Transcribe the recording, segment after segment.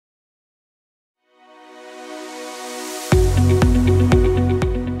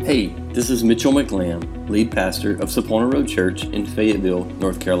This is Mitchell McLam, lead pastor of Sapona Road Church in Fayetteville,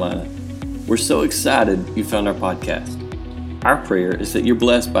 North Carolina. We're so excited you found our podcast. Our prayer is that you're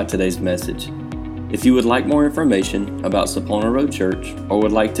blessed by today's message. If you would like more information about Sapona Road Church or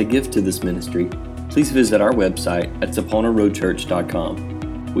would like to give to this ministry, please visit our website at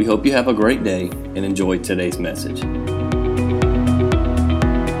saponaroadchurch.com. We hope you have a great day and enjoy today's message.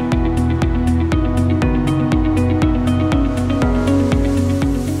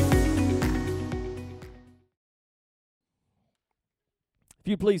 If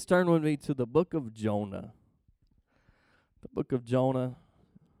you please turn with me to the book of Jonah. The book of Jonah.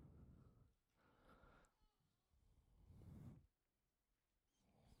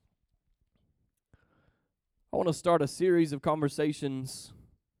 I want to start a series of conversations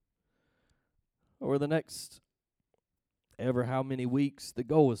over the next ever how many weeks. The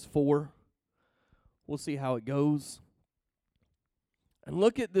goal is 4. We'll see how it goes. And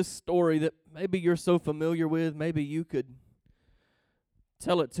look at this story that maybe you're so familiar with. Maybe you could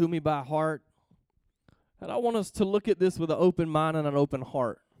tell it to me by heart. And I want us to look at this with an open mind and an open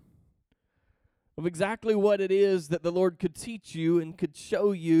heart of exactly what it is that the Lord could teach you and could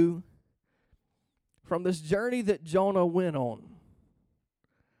show you from this journey that Jonah went on.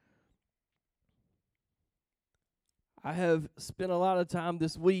 I have spent a lot of time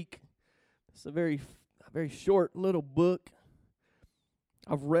this week. It's a very short little book.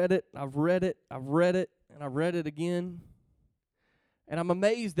 I've read it, and I've read it again. And I'm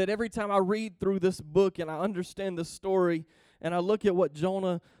amazed that every time I read through this book and I understand the story and I look at what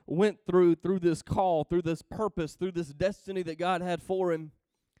Jonah went through this call, through this purpose, through this destiny that God had for him,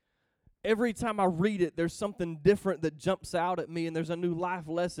 every time I read it, there's something different that jumps out at me, and there's a new life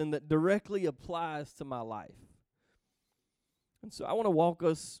lesson that directly applies to my life. And so I want to walk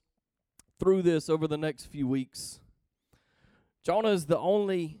us through this over the next few weeks. Jonah is the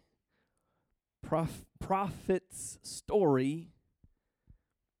only prophet's story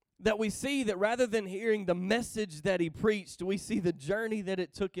that we see that rather than hearing the message that he preached, we see the journey that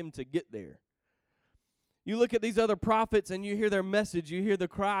it took him to get there. You look at these other prophets and you hear their message. You hear the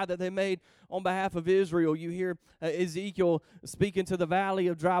cry that they made on behalf of Israel. You hear Ezekiel speaking to the valley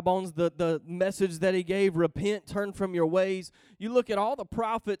of dry bones, the message that he gave, repent, turn from your ways. You look at all the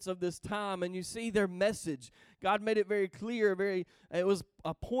prophets of this time and you see their message. God made it very clear, it was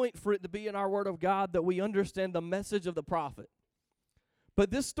a point for it to be in our Word of God that we understand the message of the prophet. But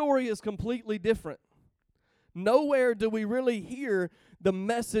this story is completely different. Nowhere do we really hear the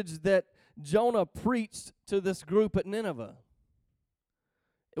message that Jonah preached to this group at Nineveh.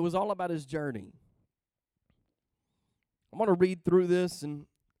 It was all about his journey. I'm going to read through this, and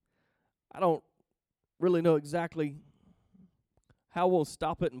I don't really know exactly how we'll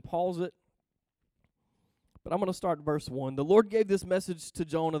stop it and pause it. But I'm going to start at verse 1. The Lord gave this message to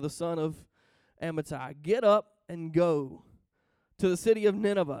Jonah, the son of Amittai. Get up and go to the city of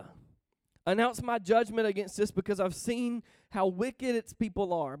Nineveh. Announce my judgment against this, because I've seen how wicked its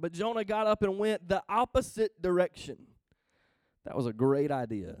people are. But Jonah got up and went the opposite direction. That was a great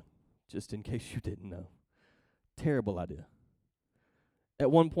idea, just in case you didn't know. Terrible idea. At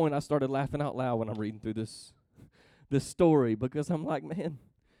one point, I started laughing out loud when I'm reading through this story, because I'm like, man,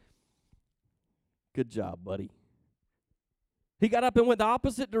 good job, buddy. He got up and went the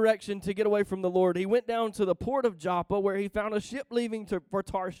opposite direction to get away from the Lord. He went down to the port of Joppa, where he found a ship leaving for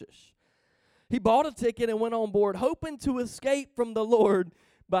Tarshish. He bought a ticket and went on board, hoping to escape from the Lord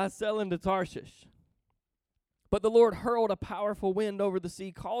by sailing to Tarshish. But the Lord hurled a powerful wind over the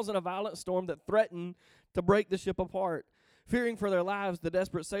sea, causing a violent storm that threatened to break the ship apart. Fearing for their lives, the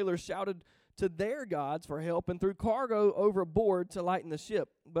desperate sailors shouted to their gods for help and threw cargo overboard to lighten the ship.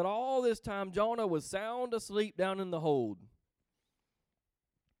 But all this time, Jonah was sound asleep down in the hold.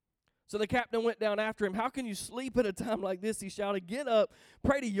 So the captain went down after him. How can you sleep at a time like this? He shouted. Get up,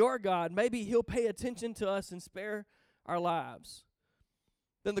 pray to your God. Maybe he'll pay attention to us and spare our lives.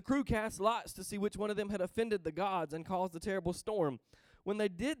 Then the crew cast lots to see which one of them had offended the gods and caused the terrible storm. When they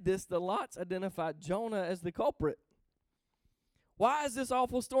did this, the lots identified Jonah as the culprit. Why has this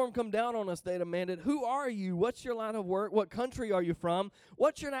awful storm come down on us? They demanded. Who are you? What's your line of work? What country are you from?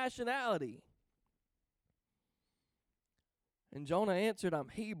 What's your nationality? And Jonah answered, I'm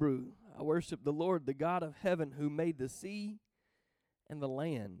Hebrew. I worship the Lord, the God of heaven, who made the sea and the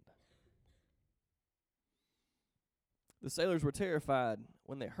land. The sailors were terrified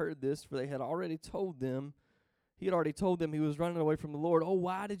when they heard this, for he had already told them he was running away from the Lord. Oh,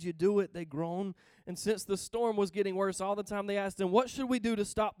 why did you do it? They groaned. And since the storm was getting worse all the time, they asked him, what should we do to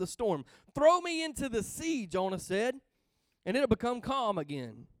stop the storm? Throw me into the sea, Jonah said, and it'll become calm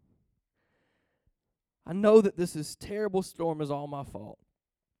again. I know that this terrible storm is all my fault.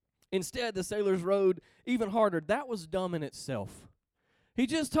 Instead, the sailors rowed even harder. That was dumb in itself. He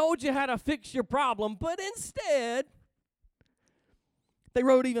just told you how to fix your problem, but instead, they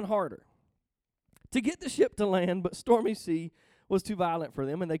rowed even harder to get the ship to land, but stormy sea was too violent for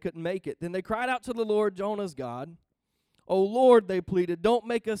them, and they couldn't make it. Then they cried out to the Lord, Jonah's God. "O Lord," they pleaded, "don't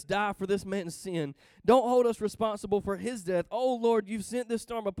make us die for this man's sin. Don't hold us responsible for his death. O Lord, you've sent this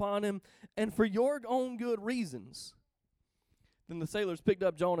storm upon him, and for your own good reasons." Then the sailors picked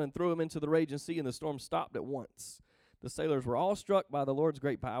up Jonah and threw him into the raging sea, and the storm stopped at once. The sailors were all struck by the Lord's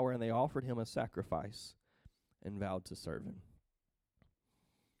great power, and they offered him a sacrifice and vowed to serve him.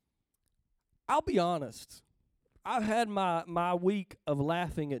 I'll be honest. I've had my week of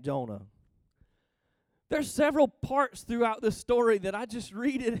laughing at Jonah. There's several parts throughout this story that I just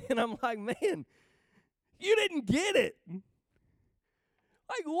read it and I'm like, man, you didn't get it.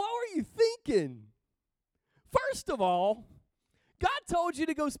 Like, what were you thinking? First of all, God told you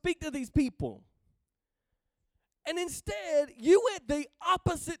to go speak to these people. And instead, you went the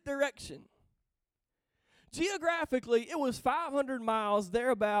opposite direction. Geographically, it was 500 miles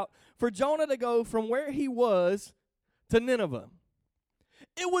thereabout for Jonah to go from where he was to Nineveh.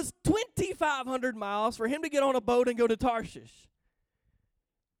 It was 2,500 miles for him to get on a boat and go to Tarshish.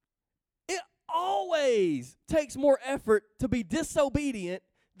 It always takes more effort to be disobedient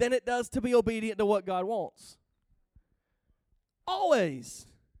than it does to be obedient to what God wants. Always.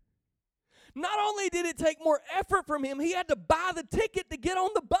 Not only did it take more effort from him, he had to buy the ticket to get on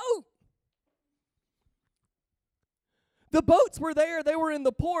the boat. The boats were there. They were in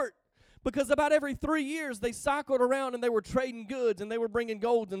the port because about every 3 years they cycled around and they were trading goods and they were bringing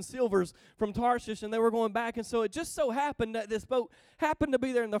golds and silvers from Tarshish and they were going back. And so it just so happened that this boat happened to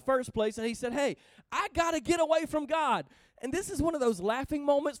be there in the first place. And he said, hey, I got to get away from God. And this is one of those laughing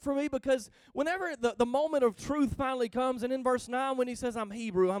moments for me because whenever the moment of truth finally comes, and in verse 9 when he says, I'm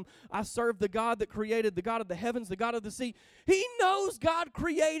Hebrew, I serve the God that created, the God of the heavens, the God of the sea. He knows God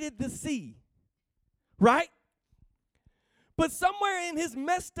created the sea, right? But somewhere in his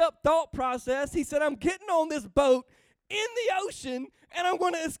messed up thought process, he said, I'm getting on this boat in the ocean and I'm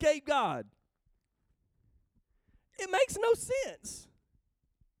going to escape God. It makes no sense.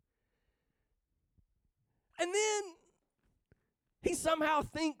 And then he somehow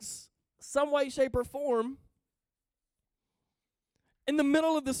thinks, some way, shape, or form, in the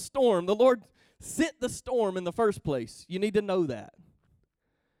middle of the storm, the Lord sent the storm in the first place. You need to know that.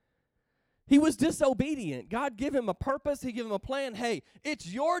 He was disobedient. God gave him a purpose. He gave him a plan. Hey, it's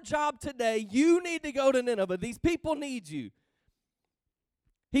your job today. You need to go to Nineveh. These people need you.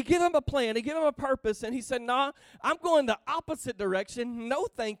 He gave him a plan. He gave him a purpose. And he said, nah, I'm going the opposite direction. No,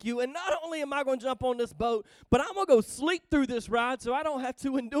 thank you. And not only am I going to jump on this boat, but I'm going to go sleep through this ride so I don't have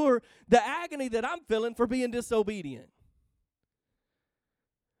to endure the agony that I'm feeling for being disobedient.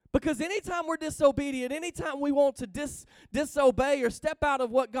 Because anytime we're disobedient, anytime we want to disobey or step out of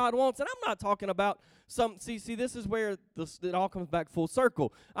what God wants, and I'm not talking about see, this is where it all comes back full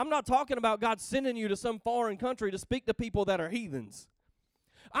circle. I'm not talking about God sending you to some foreign country to speak to people that are heathens.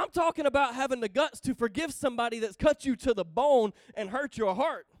 I'm talking about having the guts to forgive somebody that's cut you to the bone and hurt your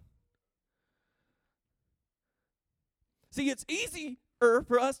heart. See, it's easy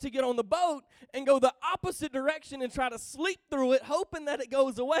for us to get on the boat and go the opposite direction and try to sleep through it, hoping that it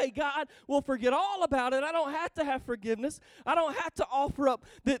goes away. God will forget all about it. I don't have to have forgiveness. I don't have to offer up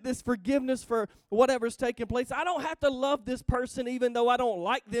this forgiveness for whatever's taking place. I don't have to love this person even though I don't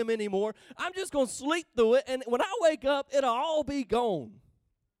like them anymore. I'm just going to sleep through it, and when I wake up, it'll all be gone.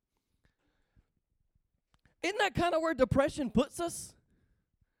 Isn't that kind of where depression puts us?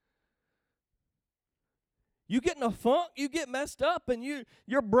 You get in a funk, you get messed up, and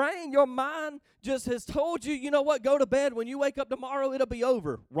your brain, your mind just has told you, you know what, go to bed. When you wake up tomorrow, it'll be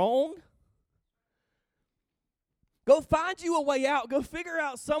over. Wrong. Go find you a way out. Go figure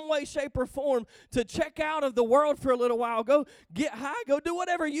out some way, shape, or form to check out of the world for a little while. Go get high. Go do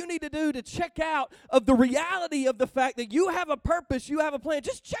whatever you need to do to check out of the reality of the fact that you have a purpose, you have a plan.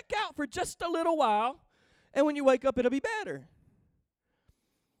 Just check out for just a little while, and when you wake up, it'll be better.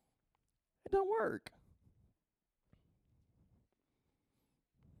 It don't work.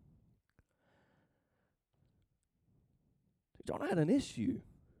 Jonah had an issue.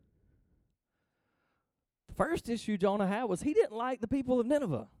 The first issue Jonah had was he didn't like the people of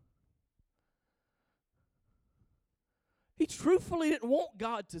Nineveh. He truthfully didn't want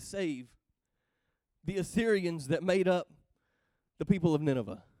God to save the Assyrians that made up the people of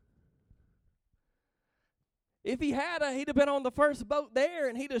Nineveh. If he had, he'd have been on the first boat there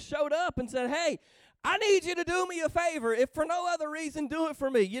and he'd have showed up and said, hey, I need you to do me a favor. If for no other reason, do it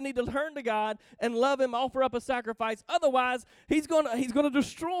for me. You need to turn to God and love him, offer up a sacrifice. Otherwise, he's gonna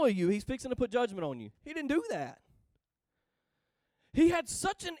destroy you. He's fixing to put judgment on you. He didn't do that. He had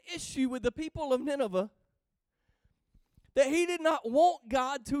such an issue with the people of Nineveh that he did not want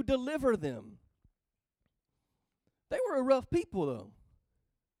God to deliver them. They were a rough people, though.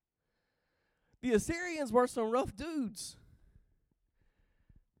 The Assyrians were some rough dudes.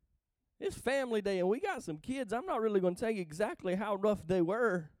 It's family day, and we got some kids. I'm not really going to tell you exactly how rough they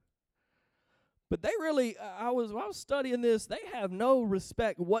were. But they really, I was studying this, they have no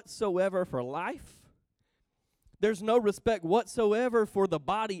respect whatsoever for life. There's no respect whatsoever for the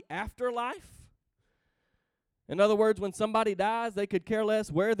body after life. In other words, when somebody dies, they could care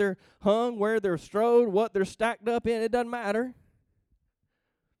less where they're hung, where they're strode, what they're stacked up in. It doesn't matter.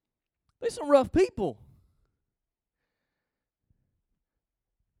 They're some rough people.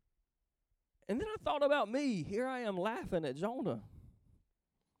 And then I thought about me. Here I am laughing at Jonah.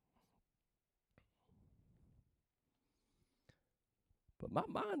 But my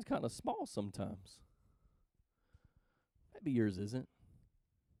mind's kind of small sometimes. Maybe yours isn't.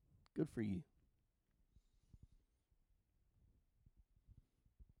 Good for you.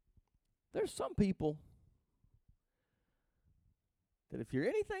 There's some people that if you're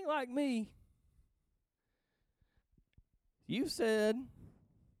anything like me, you said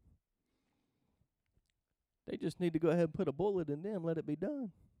they just need to go ahead and put a bullet in them, let it be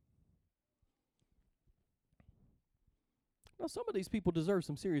done. Now, some of these people deserve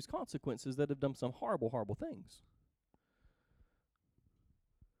some serious consequences that have done some horrible, horrible things.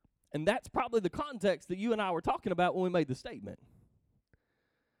 And that's probably the context that you and I were talking about when we made the statement.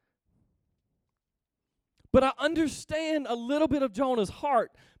 But I understand a little bit of Jonah's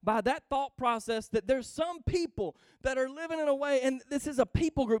heart by that thought process that there's some people that are living in a way, and this is a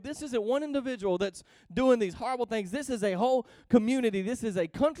people group. This isn't one individual that's doing these horrible things. This is a whole community. This is a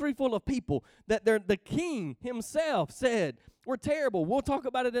country full of people that the king himself said, we're terrible. We'll talk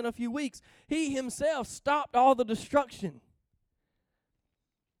about it in a few weeks. He himself stopped all the destruction.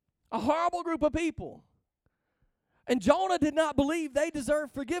 A horrible group of people. And Jonah did not believe they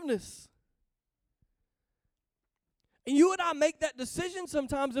deserved forgiveness. And you and I make that decision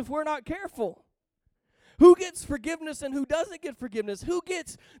sometimes if we're not careful. Who gets forgiveness and who doesn't get forgiveness? Who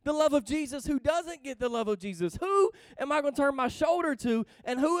gets the love of Jesus? Who doesn't get the love of Jesus? Who am I going to turn my shoulder to?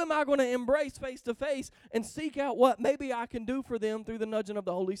 And who am I going to embrace face to face and seek out what maybe I can do for them through the nudging of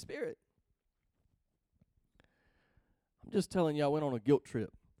the Holy Spirit? I'm just telling you, I went on a guilt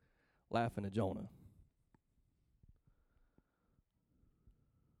trip laughing at Jonah.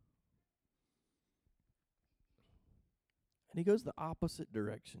 And he goes the opposite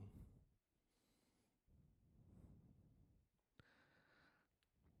direction.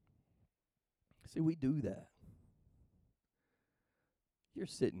 See, we do that. You're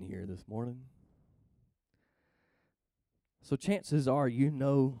sitting here this morning. So chances are you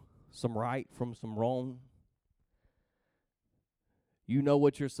know some right from some wrong. You know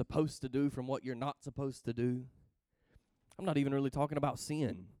what you're supposed to do from what you're not supposed to do. I'm not even really talking about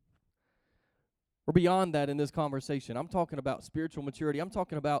sin. We're beyond that in this conversation. I'm talking about spiritual maturity. I'm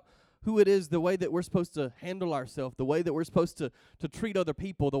talking about who it is, the way that we're supposed to handle ourselves, the way that we're supposed to treat other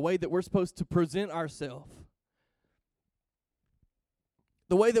people, the way that we're supposed to present ourselves,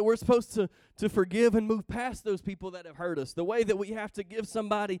 the way that we're supposed to forgive and move past those people that have hurt us, the way that we have to give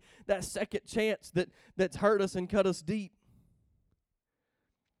somebody that second chance that's hurt us and cut us deep.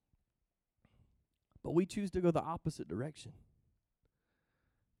 But we choose to go the opposite direction.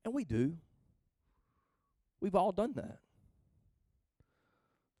 And we do. We've all done that.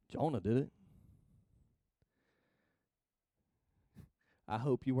 Jonah did it. I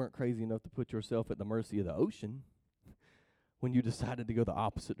hope you weren't crazy enough to put yourself at the mercy of the ocean when you decided to go the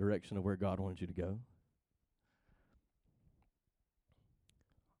opposite direction of where God wanted you to go.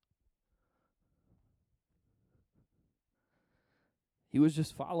 He was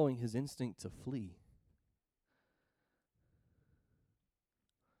just following his instinct to flee.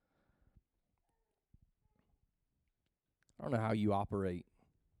 I don't know how you operate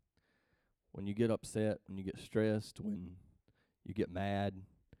when you get upset, when you get stressed, when you get mad,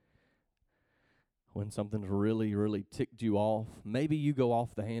 when something's really, really ticked you off. Maybe you go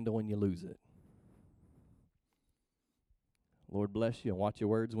off the handle when you lose it. Lord bless you and watch your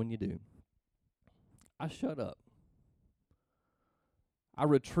words when you do. I shut up. I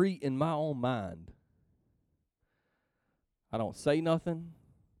retreat in my own mind. I don't say nothing.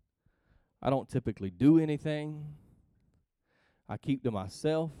 I don't typically do anything. I keep to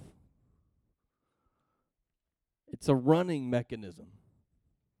myself. It's a running mechanism.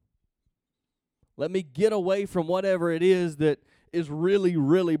 Let me get away from whatever it is that is really,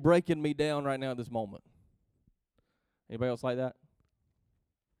 really breaking me down right now at this moment. Anybody else like that?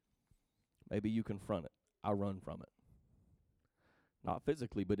 Maybe you confront it. I run from it. Not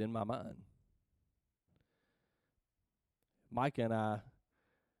physically, but in my mind. Mike and I,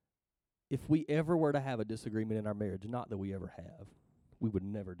 if we ever were to have a disagreement in our marriage, not that we ever have, we would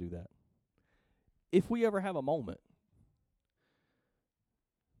never do that. If we ever have a moment,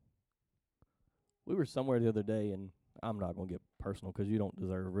 we were somewhere the other day, and I'm not going to get personal because you don't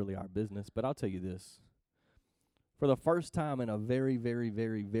deserve really our business, but I'll tell you this. For the first time in a very, very,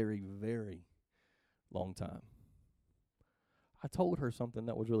 very, very, very long time, I told her something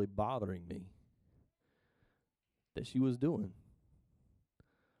that was really bothering me that she was doing.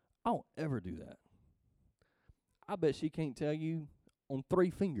 I don't ever do that. I bet she can't tell you on 3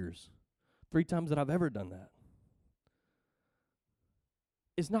 fingers 3 times that I've ever done that.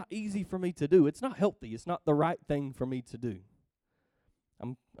 It's not easy for me to do. It's not healthy. It's not the right thing for me to do.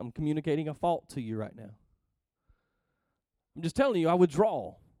 I'm communicating a fault to you right now. I'm just telling you, I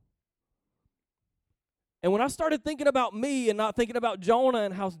withdraw. And when I started thinking about me and not thinking about Jonah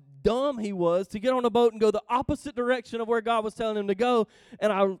and how dumb he was to get on a boat and go the opposite direction of where God was telling him to go,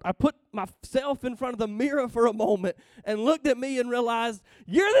 and I put myself in front of the mirror for a moment and looked at me and realized,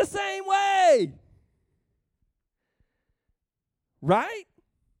 you're the same way. Right?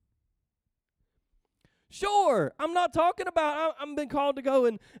 Sure, I'm not talking about, I'm been called to go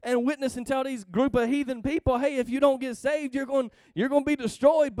and witness and tell these group of heathen people, hey, if you don't get saved, you're going to be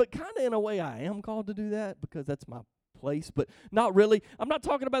destroyed. But kind of in a way I am called to do that because that's my place, but not really. I'm not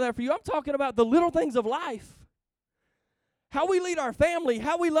talking about that for you. I'm talking about the little things of life. How we lead our family,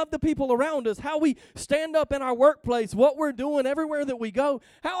 how we love the people around us, how we stand up in our workplace, what we're doing everywhere that we go,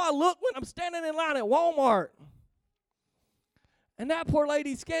 how I look when I'm standing in line at Walmart. And that poor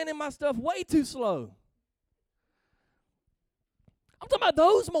lady's scanning my stuff way too slow. I'm talking about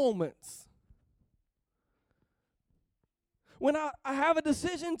those moments. When I have a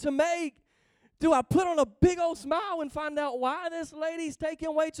decision to make, do I put on a big old smile and find out why this lady's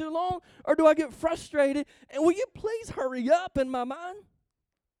taking way too long? Or do I get frustrated? And will you please hurry up in my mind?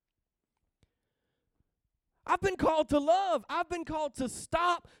 I've been called to love. I've been called to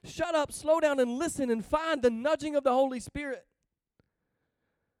stop, shut up, slow down, and listen and find the nudging of the Holy Spirit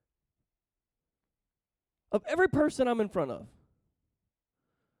of every person I'm in front of.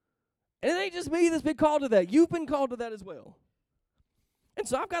 And it ain't just me that's been called to that. You've been called to that as well. And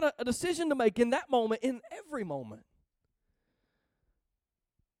so I've got a decision to make in that moment, in every moment.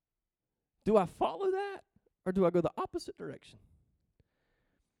 Do I follow that or do I go the opposite direction?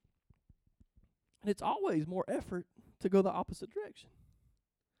 And it's always more effort to go the opposite direction.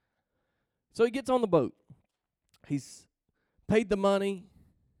 So he gets on the boat. He's paid the money.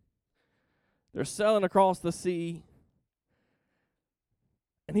 They're sailing across the sea.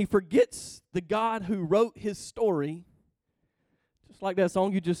 And he forgets the God who wrote his story, just like that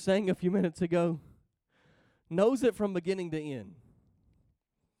song you just sang a few minutes ago, knows it from beginning to end.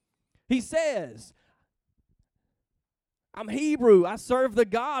 He says, I'm Hebrew. I serve the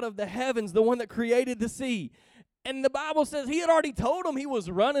God of the heavens, the one that created the sea. And the Bible says he had already told him he was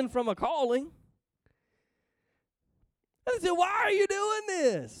running from a calling. And he said, why are you doing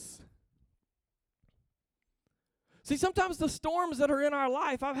this? See, sometimes the storms that are in our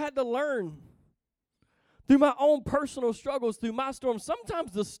life, I've had to learn through my own personal struggles, through my storms.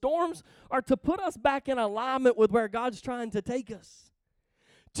 Sometimes the storms are to put us back in alignment with where God's trying to take us.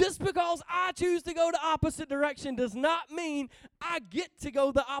 Just because I choose to go the opposite direction does not mean I get to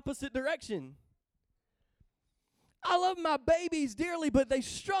go the opposite direction. I love my babies dearly, but they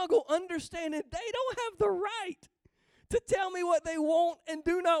struggle understanding they don't have the right to tell me what they want and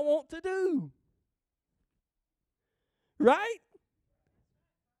do not want to do. Right?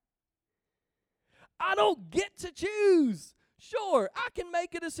 I don't get to choose. Sure, I can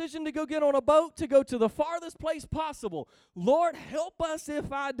make a decision to go get on a boat to go to the farthest place possible. Lord, help us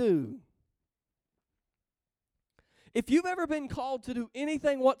if I do. If you've ever been called to do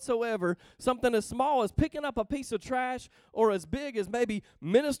anything whatsoever, something as small as picking up a piece of trash or as big as maybe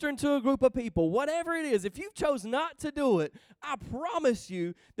ministering to a group of people, whatever it is, if you've chose not to do it, I promise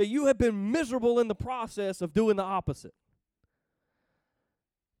you that you have been miserable in the process of doing the opposite.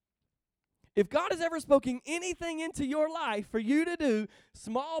 If God has ever spoken anything into your life for you to do,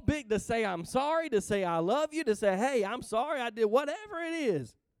 small, big, to say I'm sorry, to say I love you, to say, hey, I'm sorry, I did whatever it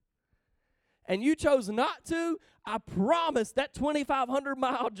is, and you chose not to, I promise that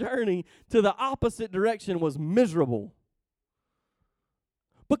 2,500-mile journey to the opposite direction was miserable.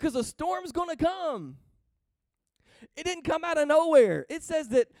 Because a storm's going to come. It didn't come out of nowhere. It says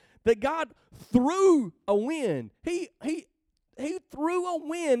that that God threw a wind. He threw a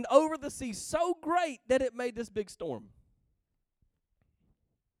wind over the sea so great that it made this big storm.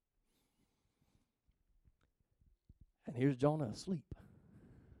 And here's Jonah asleep.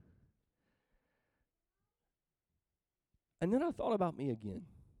 And then I thought about me again.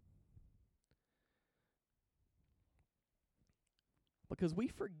 Because we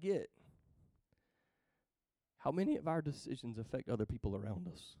forget how many of our decisions affect other people around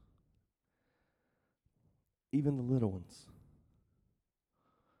us. Even the little ones.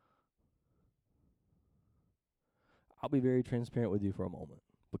 I'll be very transparent with you for a moment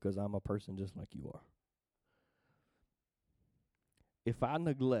because I'm a person just like you are. If I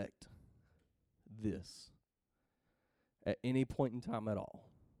neglect this at any point in time at all,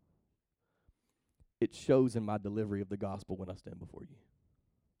 it shows in my delivery of the gospel when I stand before you.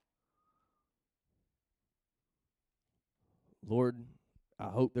 Lord, I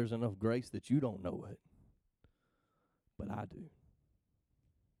hope there's enough grace that you don't know it, but I do.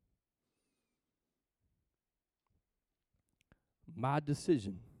 My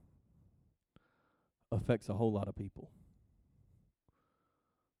decision affects a whole lot of people.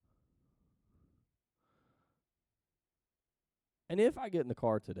 And if I get in the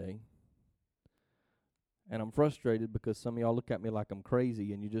car today and I'm frustrated because some of y'all look at me like I'm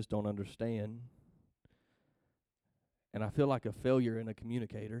crazy and you just don't understand, and I feel like a failure in a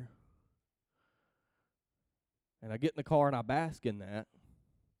communicator, and I get in the car and I bask in that,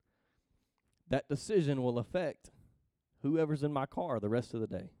 that decision will affect whoever's in my car the rest of the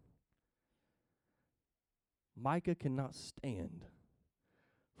day. Micah cannot stand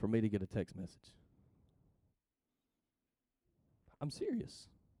for me to get a text message. I'm serious.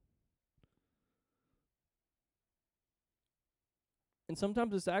 And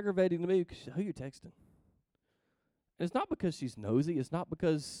sometimes it's aggravating to me because who you texting? And it's not because she's nosy. It's not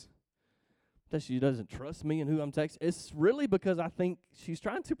because that she doesn't trust me and who I'm texting. It's really because I think she's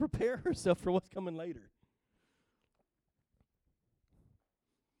trying to prepare herself for what's coming later.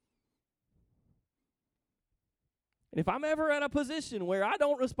 And if I'm ever at a position where I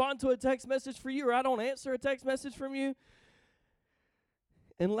don't respond to a text message for you or I don't answer a text message from you,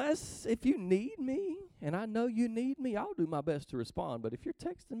 unless if you need me, and I know you need me, I'll do my best to respond. But if you're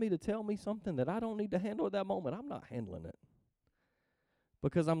texting me to tell me something that I don't need to handle at that moment, I'm not handling it.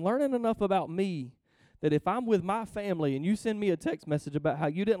 Because I'm learning enough about me that if I'm with my family and you send me a text message about how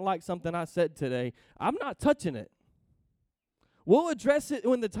you didn't like something I said today, I'm not touching it. We'll address it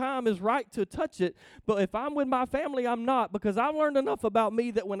when the time is right to touch it, but if I'm with my family, I'm not, because I've learned enough about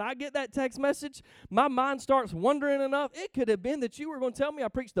me that when I get that text message, my mind starts wondering enough. It could have been that you were going to tell me I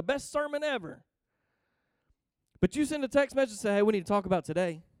preached the best sermon ever. But you send a text message and say, hey, we need to talk about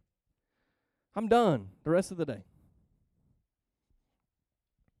today. I'm done the rest of the day.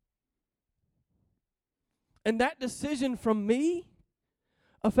 And that decision from me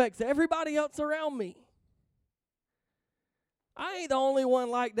affects everybody else around me. I ain't the only one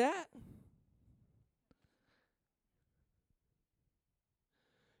like that.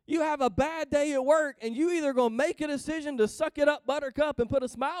 You have a bad day at work, and you either going to make a decision to suck it up, buttercup, and put a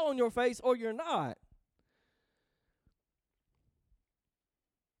smile on your face, or you're not.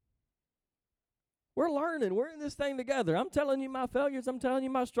 We're learning. We're in this thing together. I'm telling you my failures. I'm telling you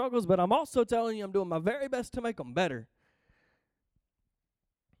my struggles, but I'm also telling you I'm doing my very best to make them better.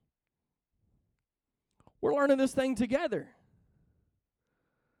 We're learning this thing together.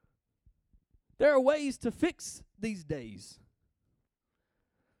 There are ways to fix these days.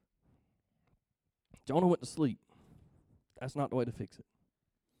 Jonah went to sleep. That's not the way to fix it.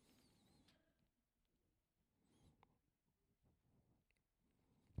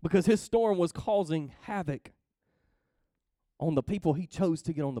 Because his storm was causing havoc on the people he chose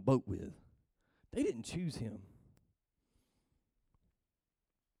to get on the boat with. They didn't choose him.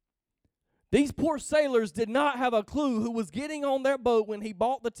 These poor sailors did not have a clue who was getting on their boat when he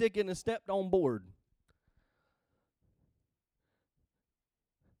bought the ticket and stepped on board.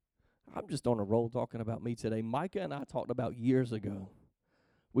 I'm just on a roll talking about me today. Micah and I talked about years ago.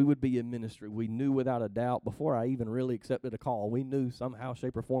 We would be in ministry. We knew without a doubt, before I even really accepted a call, we knew somehow,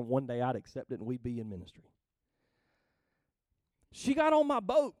 shape, or form, one day I'd accept it and we'd be in ministry. She got on my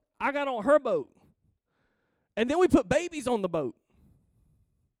boat. I got on her boat. And then we put babies on the boat.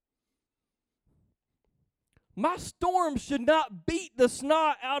 My storm should not beat the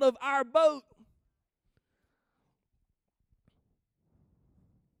snot out of our boat.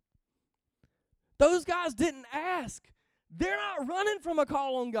 Those guys didn't ask. They're not running from a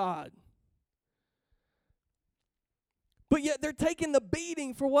call on God. But yet they're taking the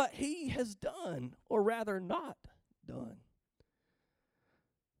beating for what he has done, or rather not done.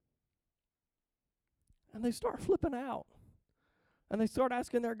 And they start flipping out. And they start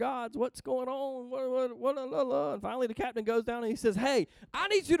asking their gods, what's going on? What. And finally the captain goes down and he says, hey, I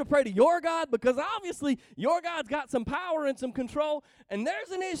need you to pray to your God because obviously your God's got some power and some control, and there's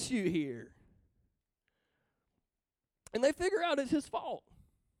an issue here. And they figure out it's his fault.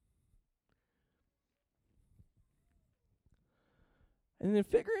 And then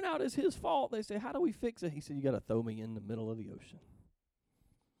figuring out it's his fault, they say, how do we fix it? He said, you got to throw me in the middle of the ocean.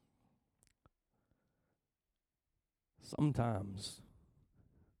 Sometimes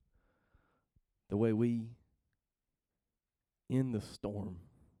the way we end the storm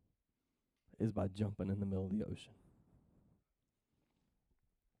is by jumping in the middle of the ocean.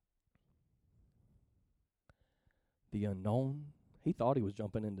 The unknown, he thought he was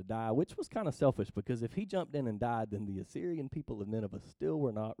jumping in to die, which was kind of selfish because if he jumped in and died, then the Assyrian people of Nineveh still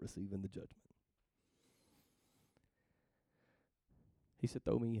were not receiving the judgment. He said,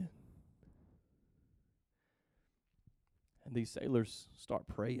 throw me in. And these sailors start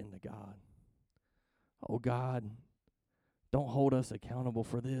praying to God. Oh, God, don't hold us accountable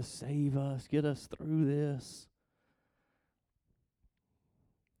for this. Save us. Get us through this.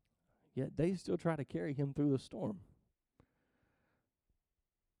 Yet they still try to carry him through the storm.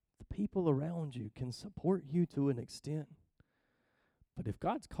 The people around you can support you to an extent. But if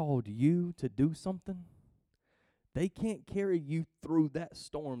God's called you to do something, they can't carry you through that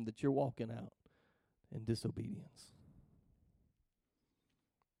storm that you're walking out in disobedience.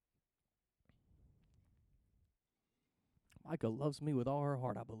 Micah loves me with all her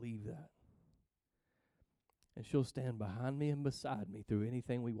heart. I believe that. And she'll stand behind me and beside me through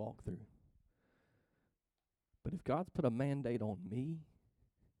anything we walk through. But if God's put a mandate on me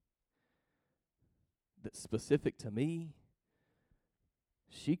that's specific to me,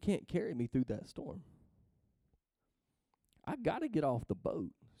 she can't carry me through that storm. I got to get off the boat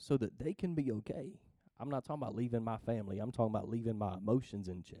so that they can be okay. I'm not talking about leaving my family. I'm talking about leaving my emotions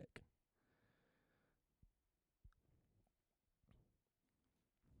in check.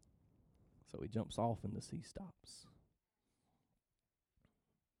 So he jumps off and the sea stops.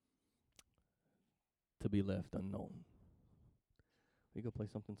 To be left unknown. Will you go play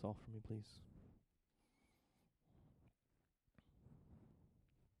something soft for me, please?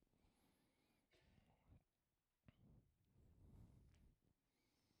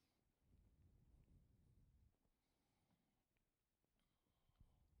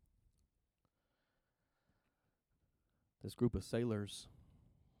 This group of sailors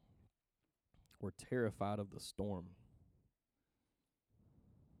were terrified of the storm.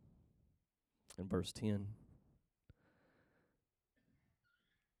 In verse 10.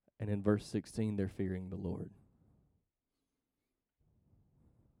 And in verse 16, they're fearing the Lord.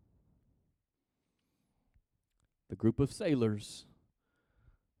 The group of sailors,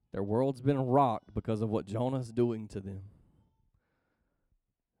 their world's been rocked because of what Jonah's doing to them.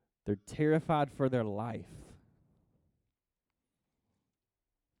 They're terrified for their life.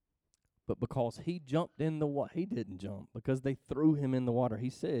 But because he jumped in the water, he didn't jump. Because they threw him in the water. He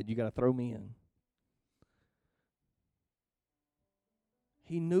said, you got to throw me in.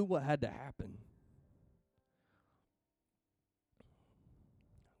 He knew what had to happen.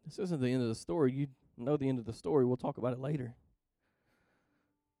 This isn't the end of the story. You know the end of the story. We'll talk about it later.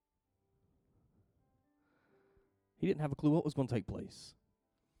 He didn't have a clue what was going to take place.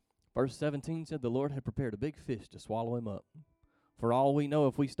 Verse 17 said the Lord had prepared a big fish to swallow him up. For all we know,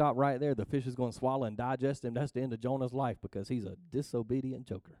 if we stop right there, the fish is going to swallow and digest him. That's the end of Jonah's life because he's a disobedient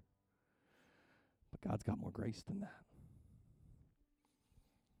joker. But God's got more grace than that.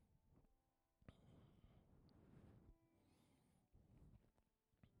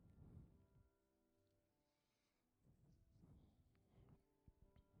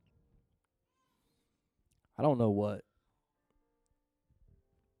 I don't know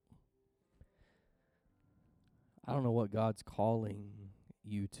what God's calling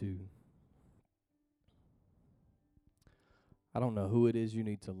you to. I don't know who it is you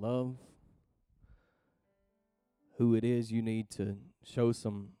need to love, who it is you need to show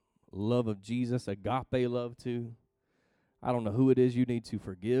some love of Jesus, agape love to. I don't know who it is you need to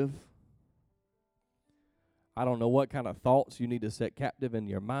forgive. I don't know what kind of thoughts you need to set captive in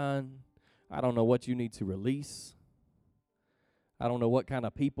your mind. I don't know what you need to release. I don't know what kind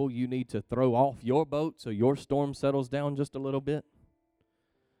of people you need to throw off your boat so your storm settles down just a little bit.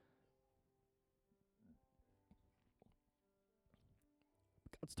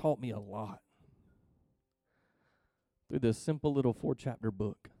 God's taught me a lot through this simple little 4-chapter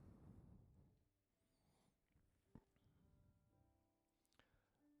book.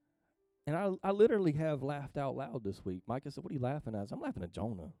 And I literally have laughed out loud this week. Micah said, what are you laughing at? I'm laughing at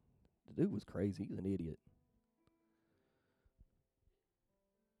Jonah. the dude was crazy. He's an idiot.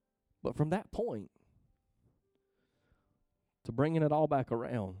 But from that point to bringing it all back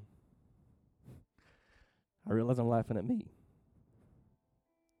around, I realize I'm laughing at me.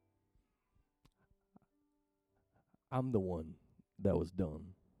 I'm the one that was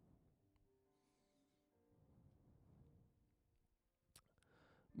dumb.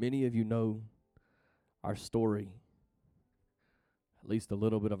 Many of you know our story, at least a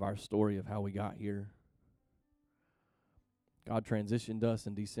little bit of our story of how we got here. God transitioned us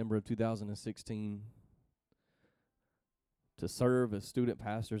in December of 2016 to serve as student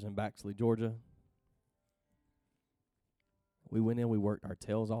pastors in Baxley, Georgia. We went in, we worked our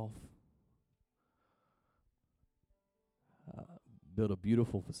tails off, built a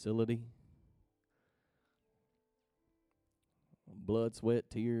beautiful facility. Blood, sweat,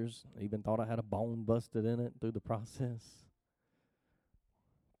 tears. I even thought I had a bone busted in it through the process.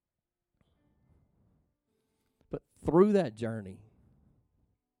 But through that journey,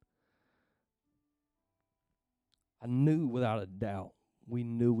 I knew without a doubt, we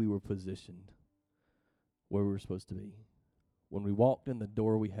knew we were positioned where we were supposed to be. When we walked in the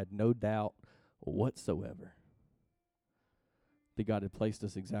door, we had no doubt whatsoever that God had placed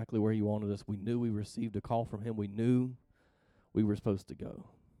us exactly where He wanted us. We knew we received a call from Him. We knew we were supposed to go.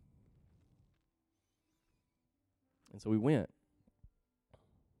 And so we went.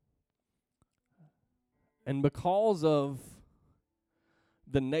 And because of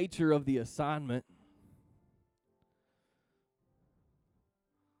the nature of the assignment,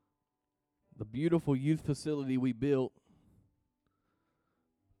 the beautiful youth facility we built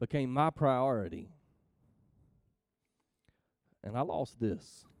became my priority. And I lost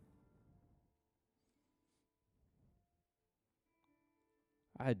this.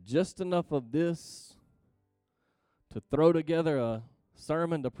 I had just enough of this to throw together a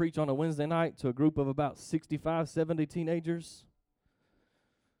sermon to preach on a Wednesday night to a group of about 65, 70 teenagers.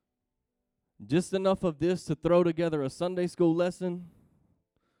 Just enough of this to throw together a Sunday school lesson.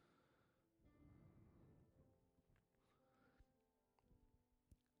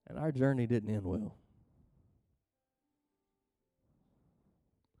 And our journey didn't end well.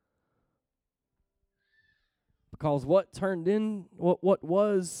 Because what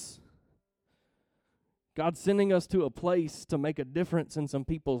was God sending us to a place to make a difference in some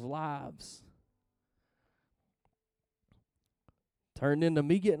people's lives turned into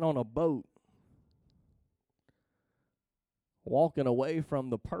me getting on a boat, walking away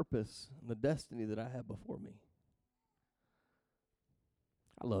from the purpose and the destiny that I had before me.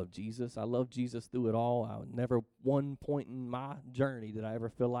 I love Jesus. I love Jesus through it all. Never one point in my journey did I ever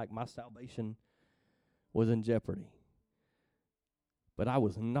feel like my salvation was in jeopardy. But I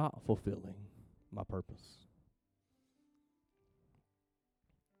was not fulfilling my purpose.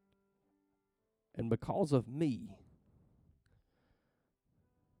 And because of me,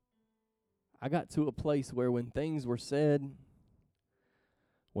 I got to a place where when things were said,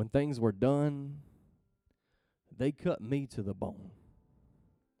 when things were done, they cut me to the bone.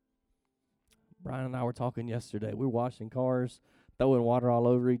 Brian and I were talking yesterday. We were washing cars, throwing water all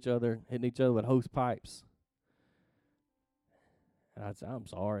over each other, hitting each other with hose pipes. And I said, I'm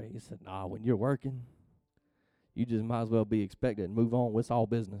sorry. He said, nah, when you're working, you just might as well be expected and move on. It's all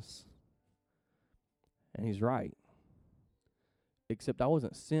business. And he's right. Except I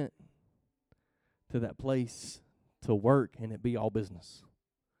wasn't sent to that place to work and it be all business.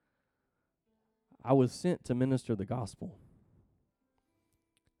 I was sent to minister the gospel.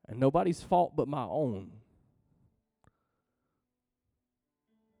 And nobody's fault but my own.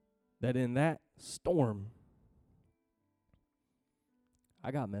 That in that storm,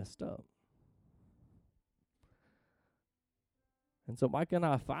 I got messed up. And so Mike and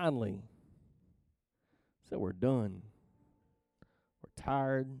I finally said, we're done. We're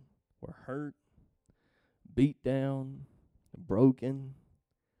tired. We're hurt. Beat down. Broken.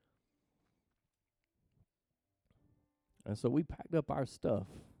 And so we packed up our stuff.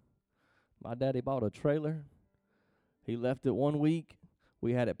 My daddy bought a trailer. He left it 1 week.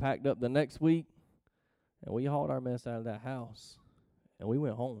 We had it packed up the next week. And we hauled our mess out of that house. And we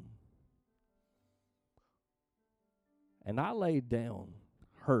went home. And I laid down,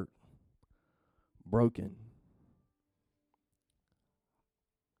 hurt, broken.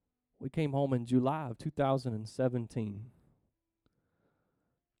 We came home in July of 2017.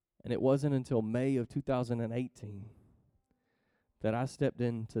 And it wasn't until May of 2018 that I stepped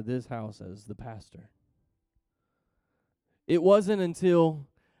into this house as the pastor. It wasn't until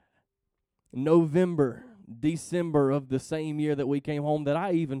November, December of the same year that we came home that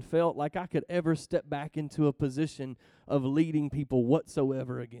I even felt like I could ever step back into a position of leading people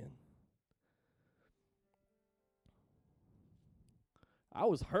whatsoever again. I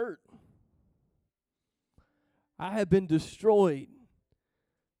was hurt. I have been destroyed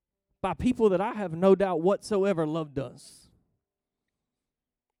by people that I have no doubt whatsoever loved us.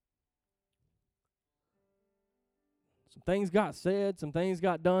 Some things got said, some things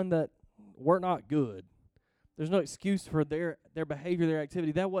got done that were not good. There's no excuse for their behavior, their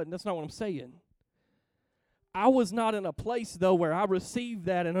activity. That's not what I'm saying. I was not in a place, though, where I received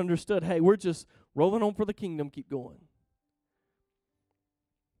that and understood, hey, we're just rolling on for the kingdom, keep going.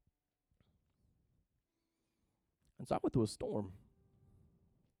 And so I went through a storm.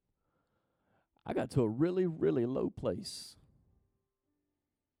 I got to a really, really low place.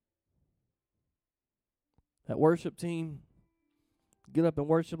 That worship team, get up and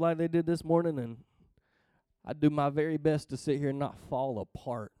worship like they did this morning, and I do my very best to sit here and not fall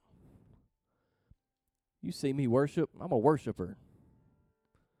apart. You see me worship, I'm a worshiper.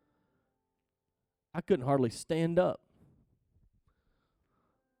 I couldn't hardly stand up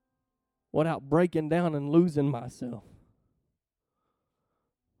without breaking down and losing myself.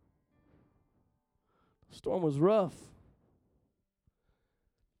 The storm was rough.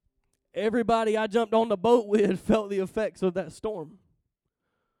 Everybody I jumped on the boat with felt the effects of that storm.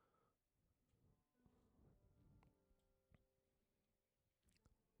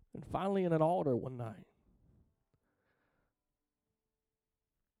 And finally, in an altar one night,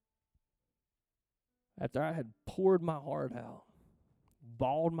 after I had poured my heart out,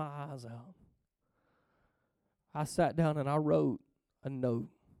 bawled my eyes out, I sat down and I wrote a note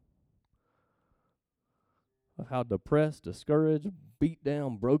of how depressed, discouraged, beat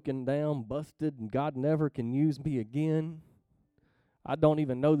down, broken down, busted, and God never can use me again. I don't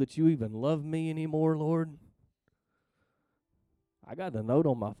even know that you even love me anymore, Lord. I got the note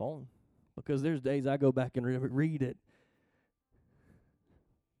on my phone because there's days I go back and read it.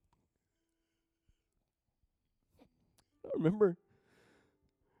 I remember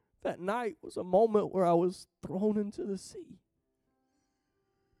that night was a moment where I was thrown into the sea.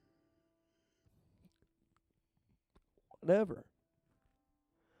 Whatever.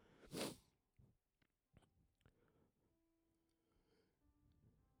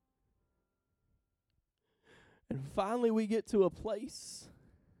 And finally we get to a place,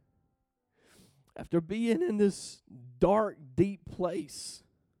 after being in this dark, deep place,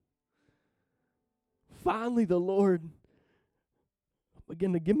 finally the Lord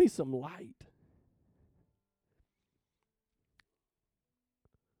began to give me some light.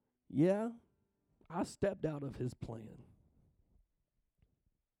 Yeah, I stepped out of his plan.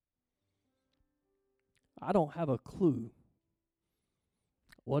 I don't have a clue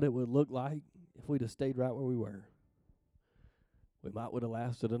what it would look like if we'd have stayed right where we were. We might would have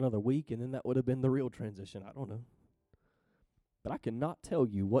lasted another week, and then that would have been the real transition. I don't know. But I cannot tell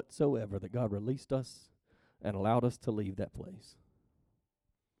you whatsoever that God released us and allowed us to leave that place.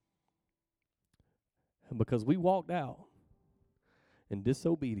 And because we walked out in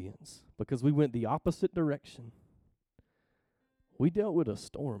disobedience, because we went the opposite direction, we dealt with a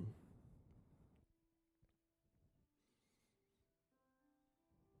storm.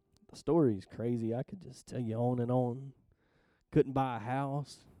 The story is crazy. I could just tell you on and on. Couldn't buy a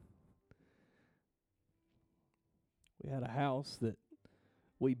house. We had a house that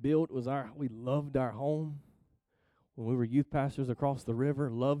we built. We loved our home. When we were youth pastors across the river,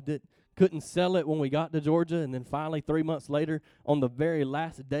 loved it. Couldn't sell it when we got to Georgia, and then finally 3 months later, on the very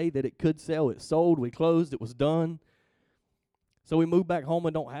last day that it could sell, it sold. We closed. It was done. So we moved back home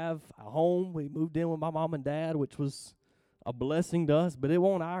and don't have a home. We moved in with my mom and dad, which was a blessing to us, but it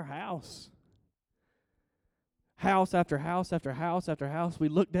wasn't our house. House after house after house after house we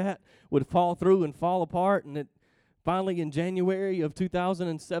looked at would fall through and fall apart, and it finally in January of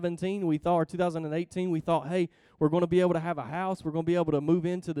 2017, we thought, or 2018, we thought, hey, we're going to be able to have a house. We're going to be able to move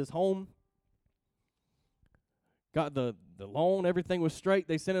into this home. Got the loan. Everything was straight.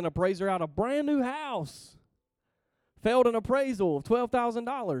 They sent an appraiser out, a brand new house. Failed an appraisal of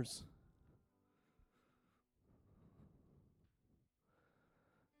 $12,000.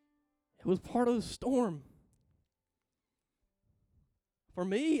 It was part of the storm. For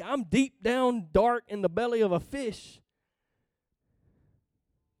me, I'm deep down dark in the belly of a fish.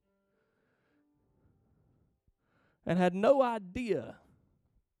 And had no idea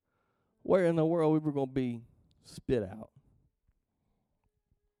where in the world we were going to be spit out.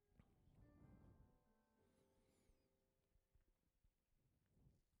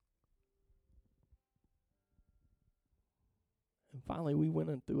 And finally, we went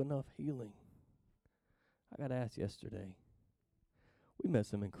through enough healing. I got asked yesterday. We met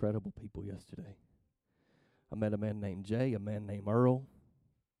some incredible people yesterday. I met a man named Jay, a man named Earl.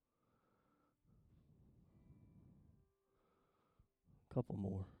 Couple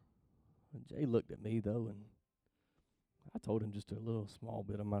more. And Jay looked at me, though, and I told him just a little small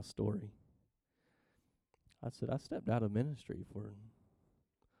bit of my story. I said, I stepped out of ministry for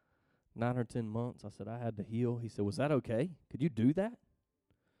 9 or 10 months. I said, I had to heal. He said, was that okay? Could you do that?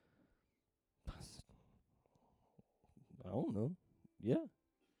 I said, I don't know. Yeah.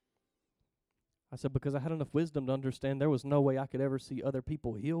 I said, because I had enough wisdom to understand there was no way I could ever see other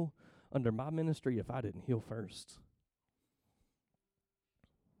people heal under my ministry if I didn't heal first.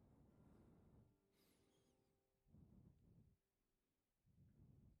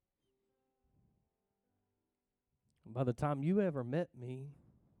 By the time you ever met me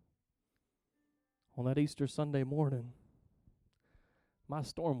on that Easter Sunday morning, my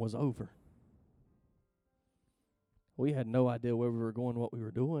storm was over. We had no idea where we were going, what we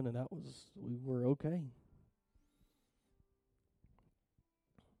were doing, and we were okay.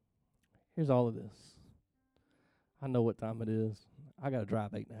 Here's all of this. I know what time it is. I got to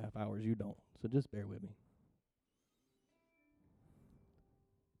drive 8.5 hours. You don't, so just bear with me.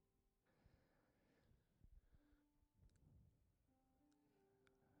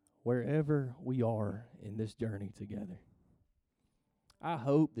 Wherever we are in this journey together, I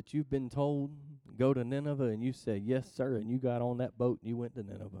hope that you've been told, go to Nineveh, and you said, yes, sir, and you got on that boat and you went to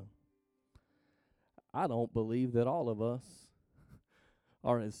Nineveh. I don't believe that all of us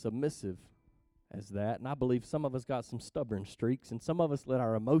are as submissive as that, and I believe some of us got some stubborn streaks, and some of us let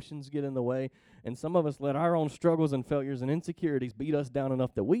our emotions get in the way, and some of us let our own struggles and failures and insecurities beat us down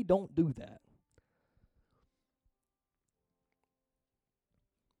enough that we don't do that.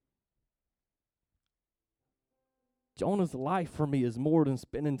 Jonah's life for me is more than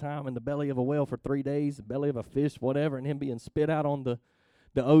spending time in the belly of a whale for 3 days, the belly of a fish, whatever, and him being spit out on the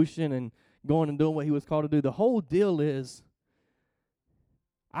ocean and going and doing what he was called to do. The whole deal is,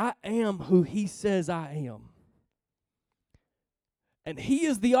 I am who he says I am. And he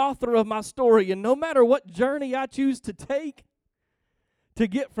is the author of my story, and no matter what journey I choose to take to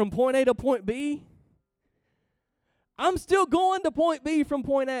get from point A to point B, I'm still going to point B from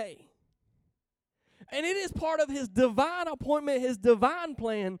point A. And it is part of his divine appointment, his divine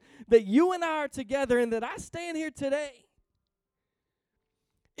plan, that you and I are together and that I stand here today.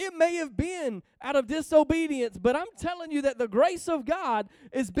 It may have been out of disobedience, but I'm telling you that the grace of God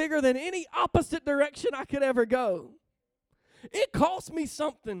is bigger than any opposite direction I could ever go. It cost me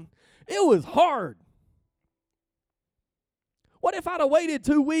something. It was hard. What if I'd have waited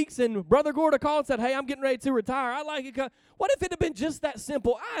 2 weeks and Brother Gorda called and said, hey, I'm getting ready to retire. I like it. What if it had been just that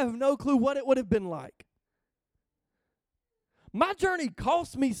simple? I have no clue what it would have been like. My journey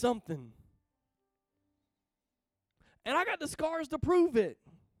cost me something. And I got the scars to prove it.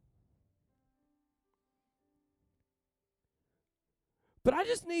 But I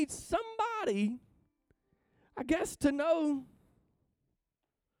just need somebody, I guess, to know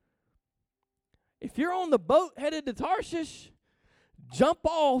if you're on the boat headed to Tarshish, jump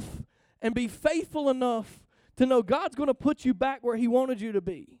off and be faithful enough to know God's going to put you back where he wanted you to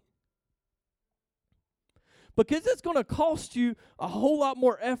be. Because it's going to cost you a whole lot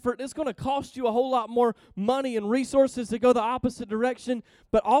more effort. It's going to cost you a whole lot more money and resources to go the opposite direction.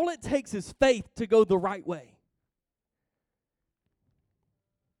 But all it takes is faith to go the right way.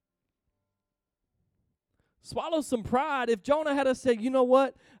 Swallow some pride. If Jonah had said, you know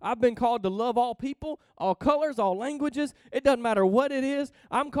what, I've been called to love all people, all colors, all languages. It doesn't matter what it is.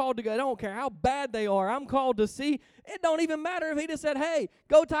 I'm called to go. I don't care how bad they are. I'm called to see. It don't even matter if he just said, hey,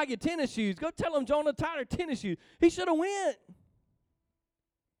 go tie your tennis shoes. Go tell them Jonah tie their tennis shoes. He should have went.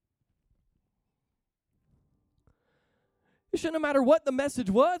 It shouldn't have mattered what the message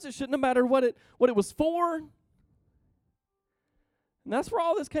was. It shouldn't have mattered what it was for. And that's where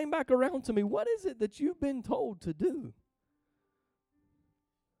all this came back around to me. What is it that you've been told to do?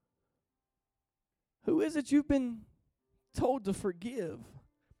 Who is it you've been told to forgive?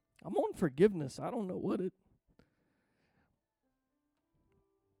 I'm on forgiveness. I don't know what it.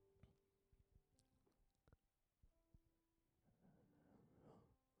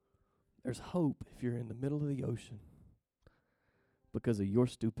 There's hope if you're in the middle of the ocean because of your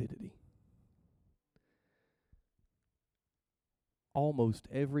stupidity. Almost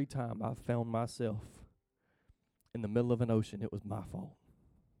every time I've found myself in the middle of an ocean, it was my fault.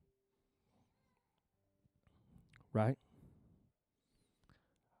 Right?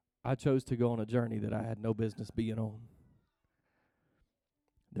 I chose to go on a journey that I had no business being on.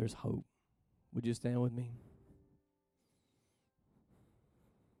 There's hope. Would you stand with me?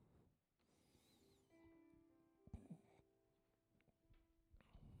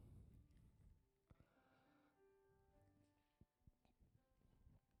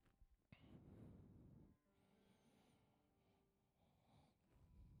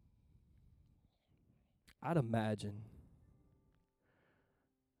 I'd imagine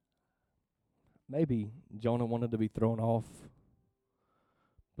maybe Jonah wanted to be thrown off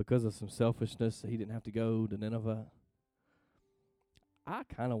because of some selfishness. He didn't have to go to Nineveh. I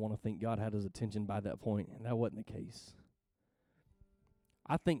kind of want to think God had his attention by that point, and that wasn't the case.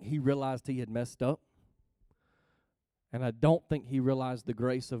 I think he realized he had messed up, and I don't think he realized the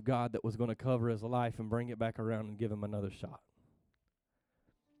grace of God that was going to cover his life and bring it back around and give him another shot.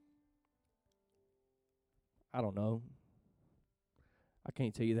 I don't know. I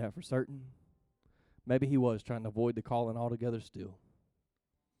can't tell you that for certain. Maybe he was trying to avoid the calling altogether still.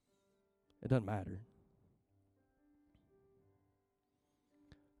 It doesn't matter.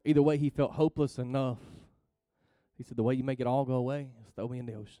 Either way, he felt hopeless enough. He said, the way you make it all go away is throw me in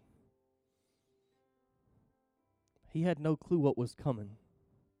the ocean. He had no clue what was coming.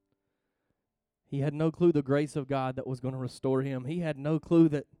 He had no clue the grace of God that was going to restore him. He had no clue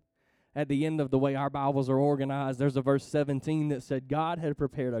that at the end of the way our Bibles are organized, there's a verse 17 that said God had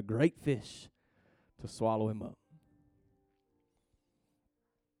prepared a great fish to swallow him up.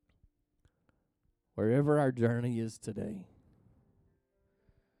 Wherever our journey is today,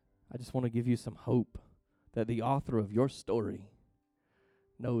 I just want to give you some hope that the author of your story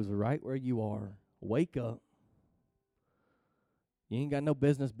knows right where you are. Wake up. You ain't got no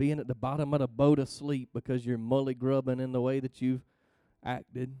business being at the bottom of the boat asleep because you're mully grubbing in the way that you've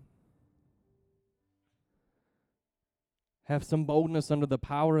acted. Have some boldness under the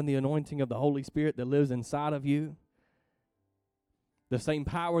power and the anointing of the Holy Spirit that lives inside of you. The same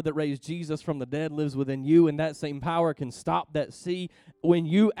power that raised Jesus from the dead lives within you, and that same power can stop that sea when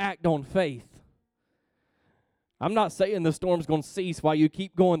you act on faith. I'm not saying the storm's going to cease while you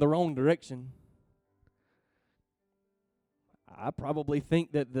keep going the wrong direction. I probably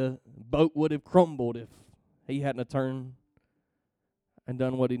think that the boat would have crumbled if he hadn't turned and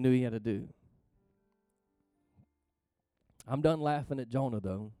done what he knew he had to do. I'm done laughing at Jonah,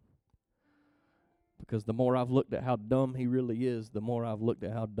 though, because the more I've looked at how dumb he really is, the more I've looked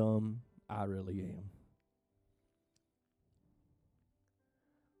at how dumb I really am.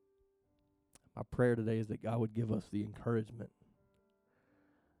 My prayer today is that God would give us the encouragement,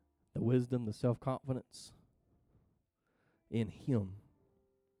 the wisdom, the self-confidence in him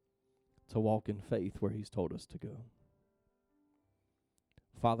to walk in faith where he's told us to go.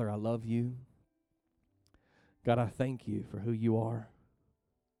 Father, I love you. God, I thank you for who you are.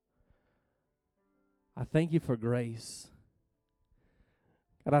 I thank you for grace.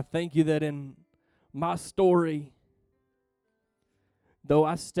 God, I thank you that in my story, though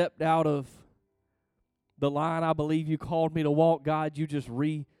I stepped out of the line I believe you called me to walk, God, you just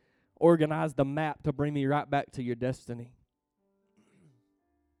reorganized the map to bring me right back to your destiny.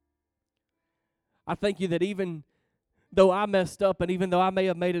 I thank you that even though I messed up and even though I may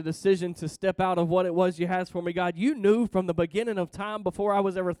have made a decision to step out of what it was you had for me, God, you knew from the beginning of time before I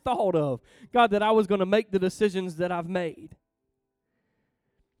was ever thought of, God, that I was going to make the decisions that I've made.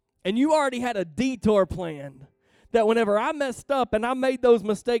 And you already had a detour planned that whenever I messed up and I made those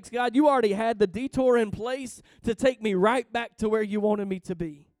mistakes, God, you already had the detour in place to take me right back to where you wanted me to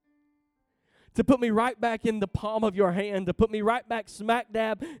be. To put me right back in the palm of your hand, to put me right back smack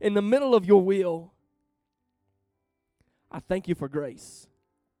dab in the middle of your will. I thank you for grace.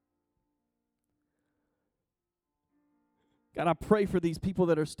 God, I pray for these people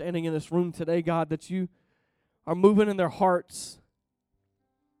that are standing in this room today, God, that you are moving in their hearts.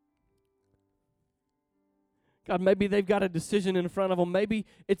 God, maybe they've got a decision in front of them. Maybe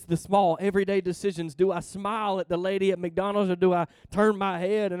it's the small, everyday decisions. Do I smile at the lady at McDonald's or do I turn my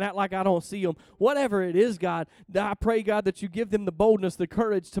head and act like I don't see them? Whatever it is, God, I pray, God, that you give them the boldness, the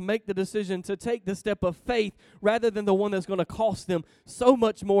courage to make the decision, to take the step of faith rather than the one that's going to cost them so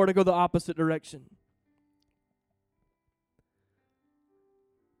much more to go the opposite direction.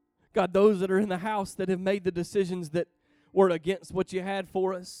 God, those that are in the house that have made the decisions that were against what you had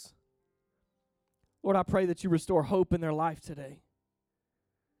for us, Lord, I pray that you restore hope in their life today.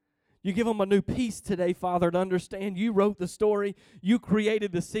 You give them a new peace today, Father, to understand you wrote the story, you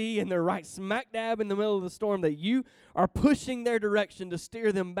created the sea, and they're right smack dab in the middle of the storm, that you are pushing their direction to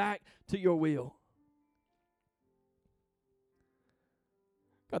steer them back to your will.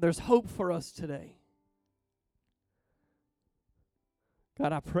 God, there's hope for us today.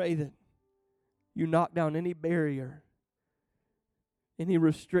 God, I pray that you knock down any barrier, any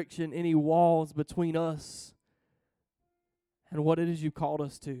restriction, any walls between us and what it is you called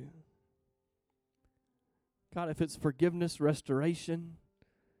us to. God, if it's forgiveness, restoration,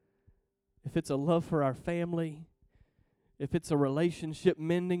 if it's a love for our family, if it's a relationship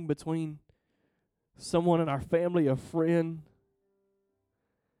mending between someone in our family, a friend,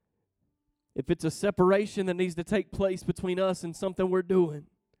 if it's a separation that needs to take place between us and something we're doing,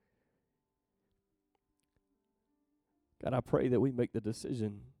 God, I pray that we make the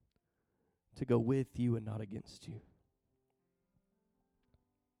decision to go with you and not against you.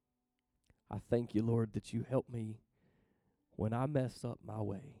 I thank you, Lord, that you help me when I mess up my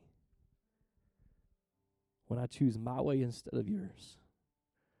way, when I choose my way instead of yours.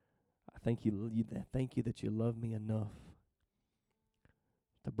 I thank you that you love me enough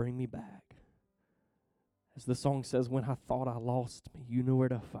to bring me back. As the song says, when I thought I lost me, you knew where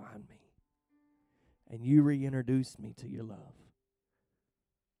to find me, and you reintroduced me to your love.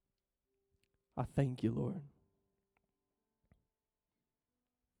 I thank you, Lord.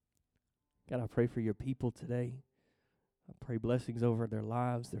 God, I pray for your people today. I pray blessings over their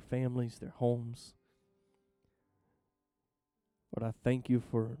lives, their families, their homes. Lord, I thank you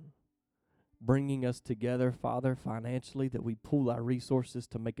for bringing us together, Father, financially, that we pool our resources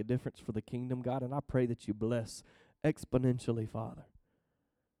to make a difference for the kingdom, God. And I pray that you bless exponentially, Father.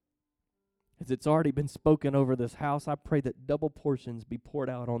 As it's already been spoken over this house, I pray that double portions be poured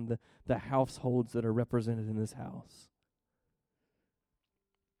out on the households that are represented in this house.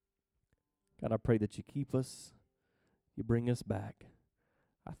 God, I pray that you keep us, you bring us back.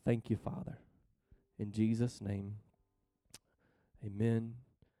 I thank you, Father. In Jesus' name, amen.